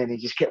 and then he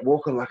just kept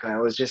walking like I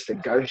was just a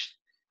ghost.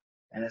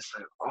 And it's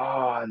like,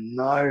 oh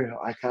no,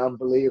 I can't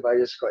believe I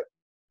just got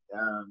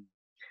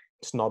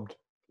snobbed.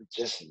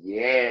 Just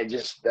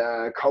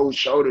cold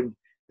shouldered.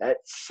 That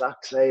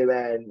sucks,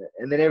 man.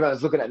 And then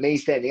everyone's looking at me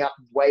standing up,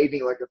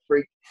 waving like a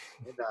freak.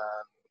 And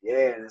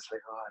and it's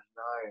like,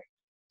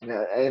 oh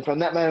no. And from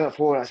that moment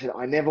forward, I said,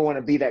 I never want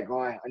to be that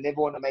guy. I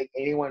never want to make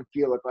anyone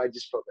feel like I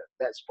just felt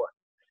that spot.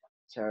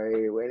 So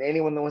when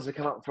anyone that wants to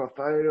come up for a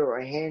photo or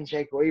a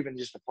handshake or even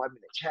just a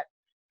 5-minute chat,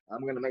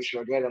 I'm going to make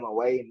sure I go out of my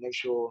way and make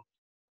sure.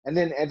 And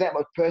then that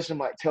person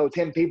might tell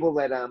 10 people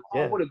that,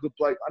 oh, what a good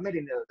bloke. I met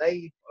him the other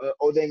day.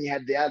 Or then you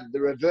have the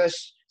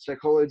reverse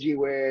psychology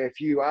where if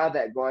you are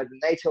that guy, then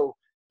they tell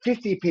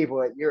 50 people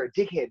that you're a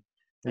dickhead.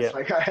 It's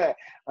like,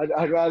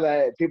 I'd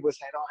rather people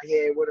saying, oh,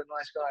 yeah, what a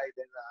nice guy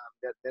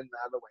than the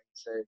other way.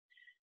 So,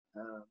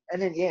 and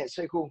then, yeah, it's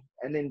so cool.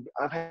 And then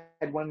I've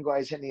had one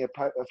guy send me a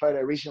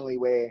photo recently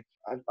where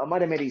I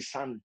might have met his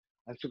son.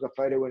 I took a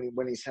photo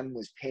when his son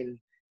was 10. And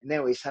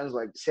now his son's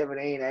like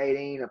 17,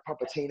 18, a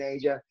proper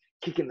teenager,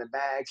 kicking the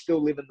bag,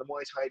 still living the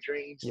Muay Thai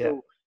dream,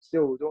 still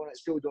doing it,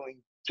 still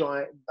doing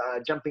giant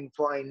jumping,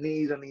 flying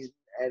knees on his.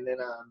 And then,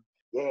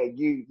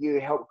 you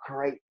helped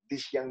create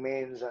this young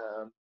man's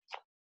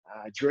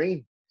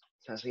dream.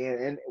 So yeah,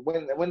 and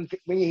when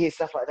you hear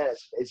stuff like that,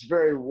 it's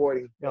very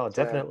rewarding. Oh,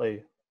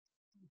 definitely.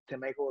 To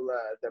make all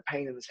the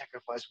pain and the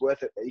sacrifice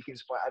worth it, that you can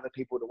inspire other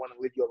people to want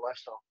to live your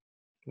lifestyle.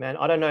 Man,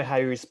 I don't know how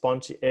you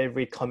respond to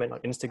every comment on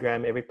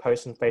Instagram, every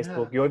post on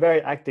Facebook. You're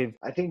very active.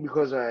 I think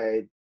because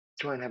I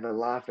try and have a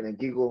laugh and a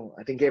giggle,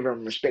 I think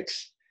everyone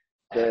respects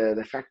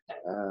the fact,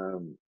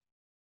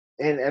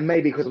 and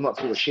maybe because I'm not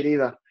full of shit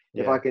either.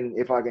 Yeah.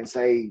 If I can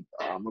say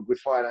I'm a good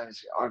fighter,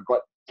 I've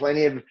got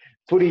plenty of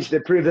footage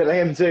to prove that I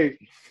am too.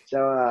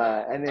 So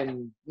and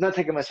then not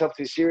taking myself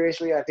too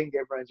seriously, I think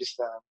everyone just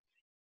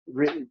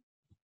really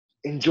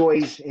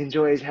enjoys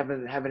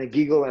having a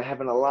giggle and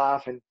having a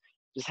laugh and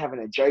just having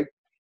a joke.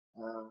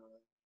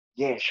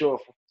 Sure,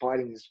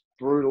 fighting is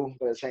brutal,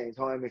 but at the same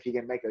time, if you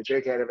can make a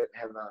joke out of it,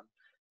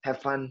 have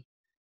fun,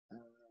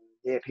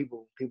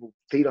 people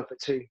feed off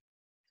it too.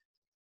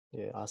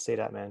 Yeah, I see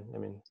that, man. I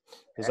mean,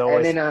 there's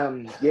always.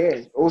 And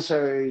then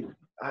also,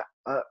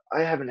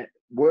 I haven't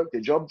worked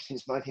a job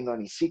since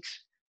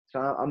 1996, so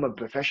I'm a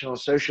professional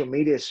social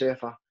media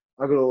surfer.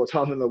 I got all the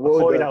time in the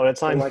world. I all the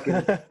time.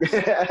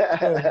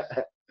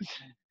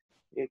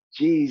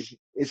 Geez,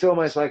 it's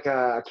almost like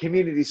a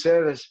community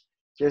service.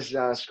 Just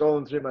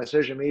scrolling through my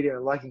social media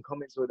and liking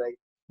comments all day.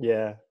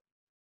 Yeah.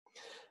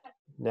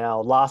 Now,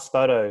 last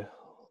photo.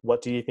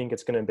 What do you think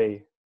it's going to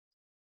be?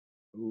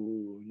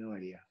 Ooh, no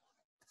idea.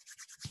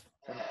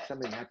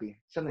 Something happy.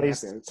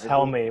 Please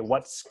tell me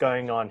what's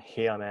going on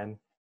here, man.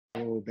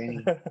 Oh,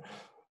 Benny.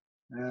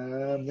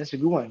 That's a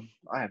good one.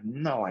 I have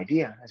no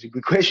idea. That's a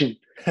good question.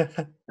 I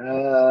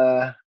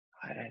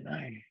don't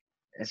know.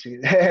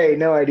 Hey,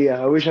 no idea.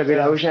 I wish I could.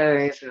 I wish I had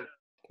an answer.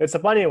 It's a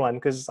funny one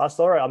because I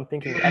saw it. I'm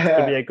thinking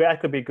that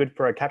could be good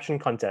for a caption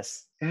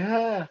contest.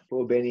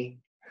 Poor Benny.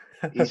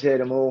 He's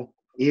heard them all.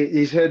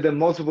 He's heard them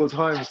multiple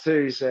times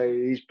too. So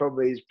he's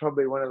probably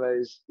one of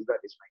those. You got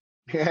this, mate.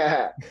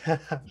 Yeah.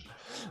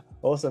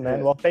 Awesome,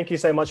 man. Well, thank you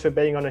so much for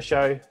being on the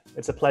show.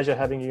 It's a pleasure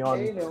having you on.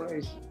 Hey, no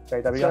worries.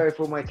 JW. Sorry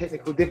for my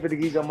technical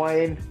difficulties on my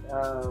end.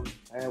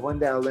 One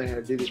day I'll learn how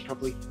to do this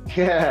properly.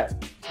 Yeah.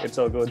 It's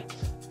all good.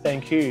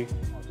 Thank you.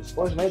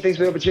 Awesome, mate. Thanks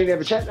for the opportunity to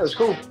have a chat. That was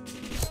cool.